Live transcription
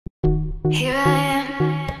Here I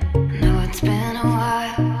am, know it's been a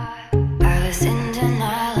while. I was in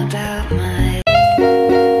denial about my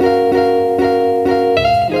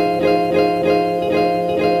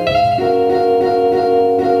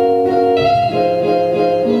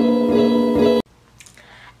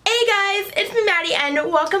Hey guys, it's me Maddie and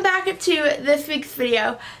welcome back to this week's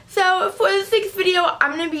video. So for this week's video,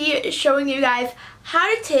 I'm going to be showing you guys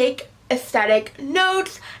how to take aesthetic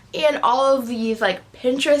notes and all of these like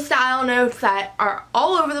Pinterest style notes that are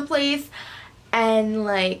all over the place, and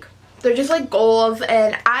like they're just like goals,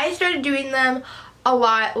 and I started doing them a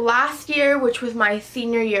lot last year, which was my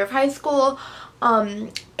senior year of high school,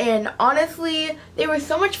 and honestly they were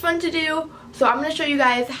so much fun to do, so I'm going to show you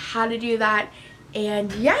guys how to do that.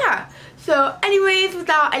 And yeah, so anyways,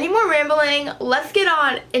 without any more rambling, let's get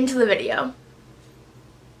on into the video.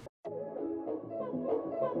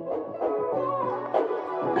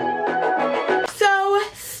 So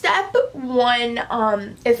step one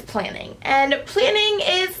is planning, and planning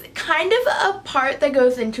is kind of a part that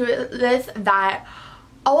goes into this that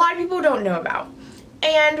a lot of people don't know about.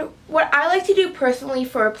 And what I like to do personally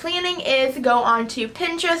for planning is go onto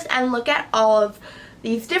Pinterest and look at all of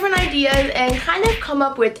these different ideas and kind of come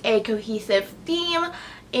up with a cohesive theme.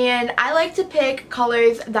 And I like to pick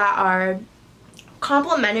colors that are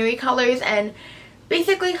complementary colors, and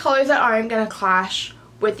basically colors that aren't going to clash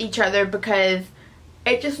with each other, because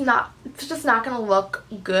it's just not going to look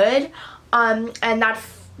good. And that's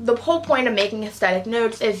the whole point of making aesthetic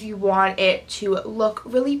notes, is you want it to look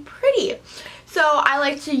really pretty. So I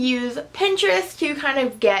like to use Pinterest to kind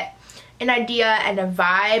of get an idea and a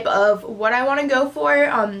vibe of what I want to go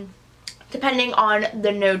for, depending on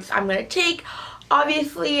the notes I'm going to take.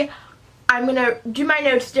 Obviously, I'm going to do my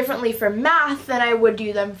notes differently for math than I would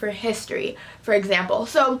do them for history, for example.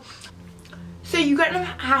 So you're going to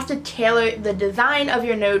have to tailor the design of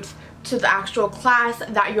your notes to the actual class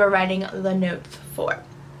that you're writing the notes for.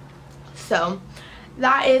 So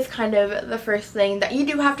that is kind of the first thing that you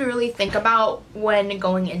do have to really think about when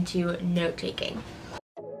going into note taking.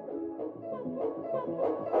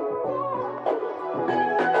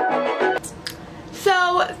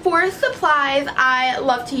 So for supplies, I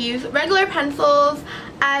love to use regular pencils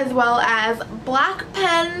as well as black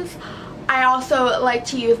pens. I also like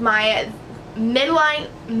to use my midliners.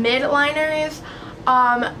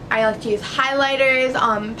 I like to use highlighters,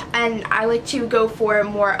 and I like to go for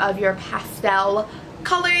more of your pastel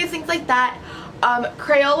colors, things like that.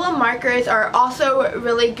 Crayola markers are also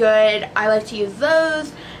really good. I like to use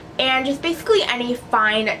those, and just basically any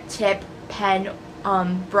fine tip pen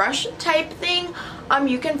brush type thing.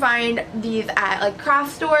 You can find these at like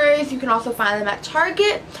craft stores. You can also find them at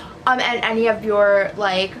Target, and any of your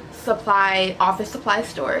like office supply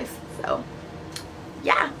stores. So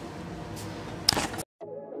yeah.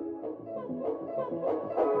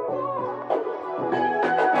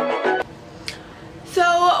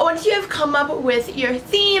 So once you have come up with your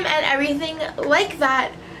theme and everything like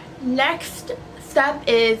that, next step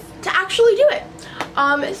is to actually do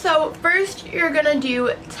it. So first you're gonna do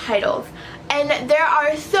titles, and there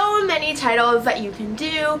are so many titles that you can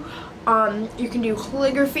do. You can do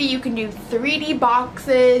calligraphy, you can do 3D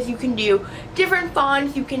boxes, you can do different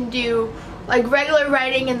fonts, you can do like regular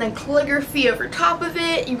writing and then calligraphy over top of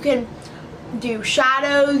it, you can do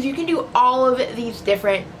shadows, you can do all of these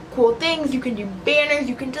different cool things. You can do banners,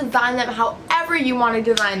 you can design them however you want to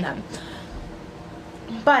design them.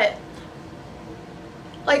 But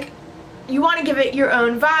like, you want to give it your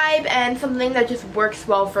own vibe and something that just works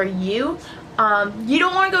well for you. You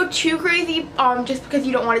don't want to go too crazy just because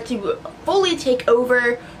you don't want it to fully take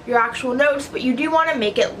over your actual notes, but you do want to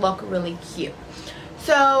make it look really cute.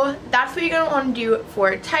 So that's what you're going to want to do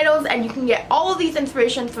for titles, and you can get all of these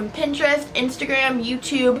inspirations from Pinterest, Instagram,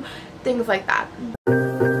 YouTube, things like that.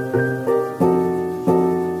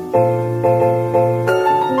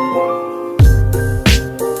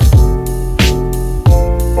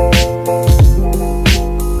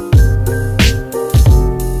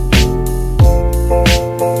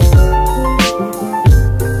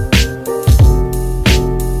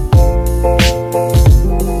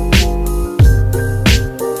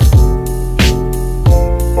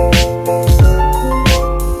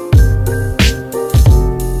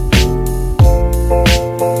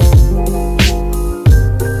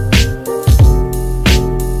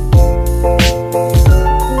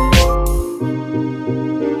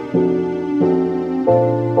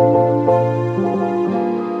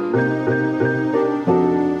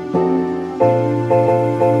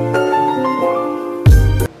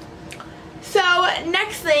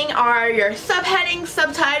 your subheadings,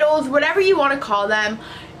 subtitles, whatever you want to call them.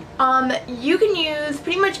 You can use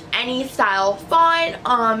pretty much any style font.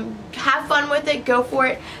 Have fun with it, go for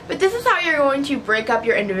it. But this is how you're going to break up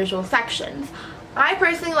your individual sections. I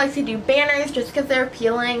personally like to do banners just because they're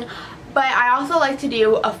appealing, but I also like to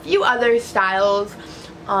do a few other styles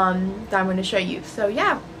that I'm going to show you. So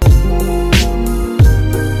yeah.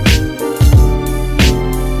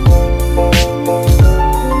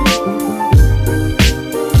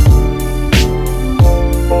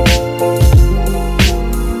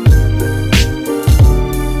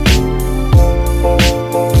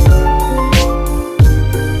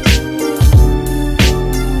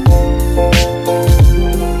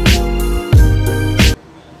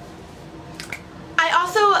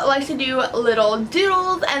 Like to do little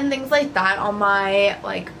doodles and things like that on my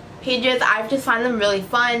pages. I just find them really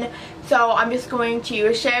fun, so I'm just going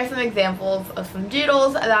to share some examples of some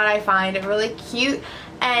doodles that I find really cute,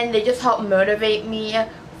 and they just help motivate me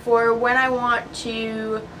for when I want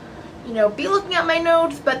to, you know, be looking at my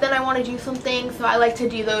notes but then I want to do something. So I like to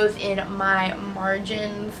do those in my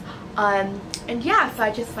margins, and yeah, so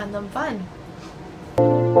I just find them fun.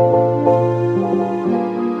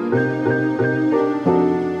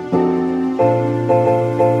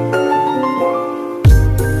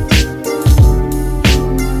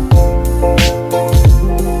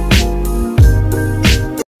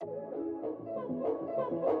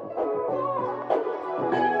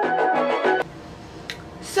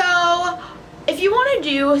 If you want to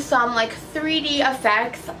do some 3D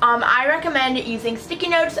effects, I recommend using sticky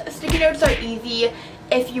notes. Sticky notes are easy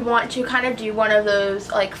if you want to kind of do one of those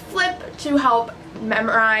flip to help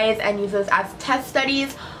memorize and use those as test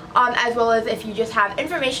studies, as well as if you just have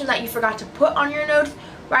information that you forgot to put on your notes,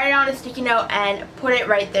 write it on a sticky note and put it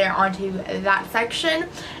right there onto that section.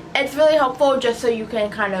 It's really helpful just so you can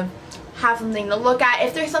kind of have something to look at.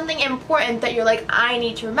 If there's something important that you're like, I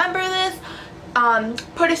need to remember this,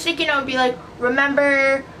 put a sticky note and be like,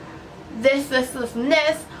 remember this, this, this, and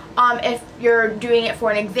this. If you're doing it for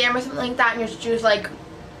an exam or something like that, and you're just like,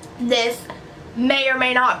 this may or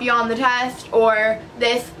may not be on the test, or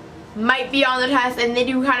this might be on the test, and they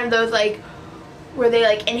do kind of those where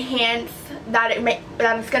they enhance that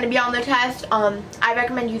it's going to be on the test. I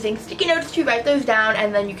recommend using sticky notes to write those down,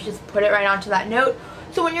 and then you can just put it right onto that note.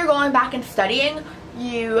 So when you're going back and studying,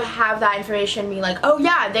 you have that information being like, oh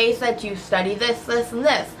yeah, they said to study this, this, and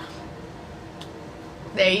this.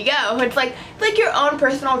 There you go. It's like your own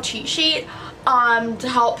personal cheat sheet to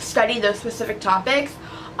help study those specific topics.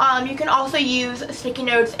 You can also use sticky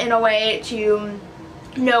notes in a way to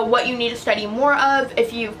know what you need to study more of.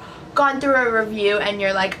 If you've gone through a review and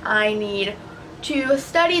you're like, I need to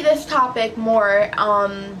study this topic more,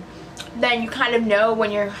 then you kind of know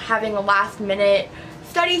when you're having a last minute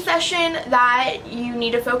study session that you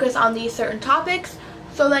need to focus on these certain topics,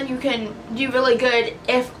 so then you can do really good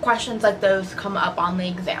if questions like those come up on the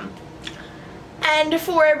exam. And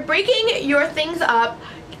for breaking your things up,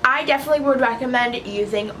 I definitely would recommend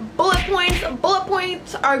using bullet points. Bullet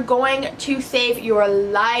points are going to save your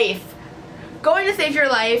life. Going to save your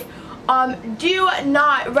life. Do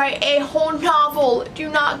not write a whole novel. Do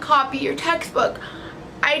not copy your textbook.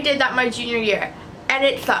 I did that my junior year and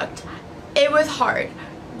it sucked. It was hard.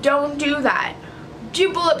 Don't do that.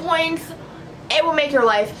 Do bullet points. It will make your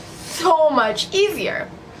life so much easier.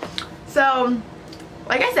 So,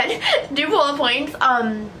 like I said, do bullet points.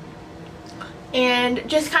 And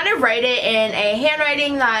just kind of write it in a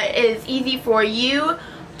handwriting that is easy for you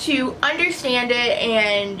to understand it,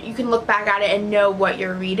 and you can look back at it and know what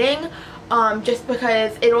you're reading, just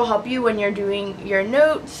because it will help you when you're doing your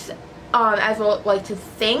notes, as well to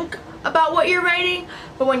think about what you're writing.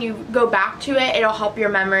 But when you go back to it, it'll help your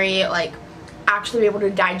memory actually be able to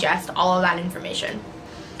digest all of that information.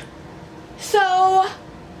 So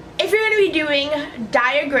if you're going to be doing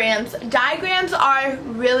diagrams are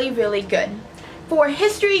really, really good. For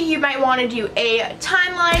history, you might want to do a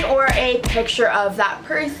timeline or a picture of that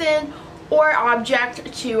person or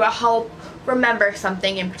object to help remember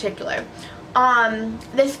something in particular.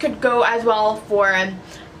 This could go as well for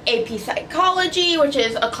AP Psychology, which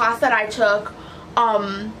is a class that I took.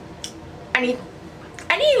 Any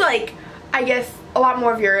I guess a lot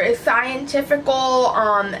more of your scientifical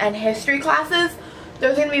and history classes.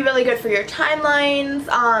 Those are going to be really good for your timelines,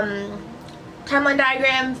 timeline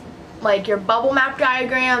diagrams, like your bubble map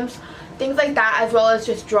diagrams, things like that, as well as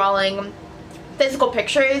just drawing physical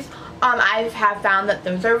pictures. I have found that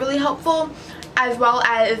those are really helpful, as well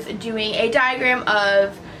as doing a diagram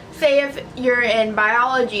of, say if you're in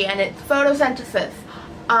biology and it's photosynthesis,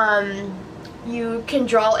 you can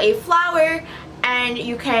draw a flower and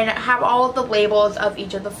you can have all of the labels of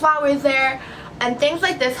each of the flowers there, and things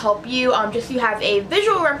like this help you, just so you have a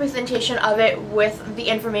visual representation of it with the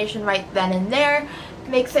information right then and there.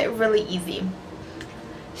 Makes it really easy.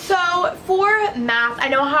 So for math, I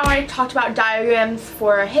know how I talked about diagrams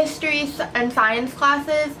for history and science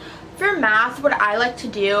classes. For math, what I like to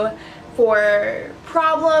do for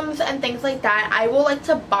problems and things like that, I will like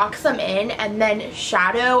to box them in and then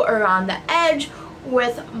shadow around the edge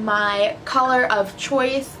with my color of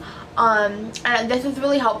choice. And this is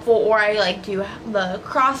really helpful, or I like do the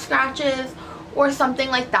cross scratches or something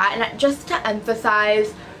like that, and just to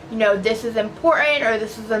emphasize, you know, this is important, or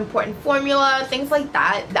this is an important formula, things like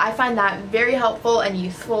that. I find that very helpful and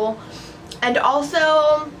useful. And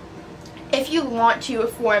also, if you want to,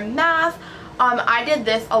 for math, I did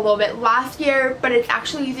this a little bit last year, but it's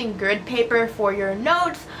actually using grid paper for your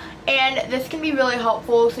notes, and this can be really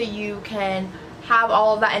helpful so you can have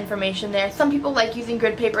all of that information there. Some people like using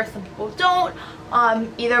grid paper, some people don't.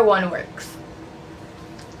 Either one works.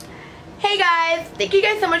 Hey guys, thank you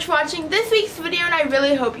guys so much for watching this week's video, and I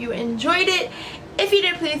really hope you enjoyed it. If you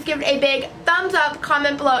did, please give it a big thumbs up,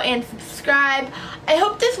 comment below, and subscribe. I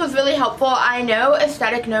hope this was really helpful. I know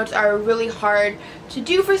aesthetic notes are really hard to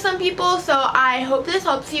do for some people, so I hope this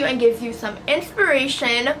helps you and gives you some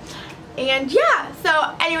inspiration. And yeah,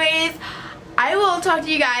 so anyways, I will talk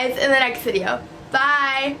to you guys in the next video.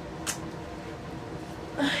 Bye!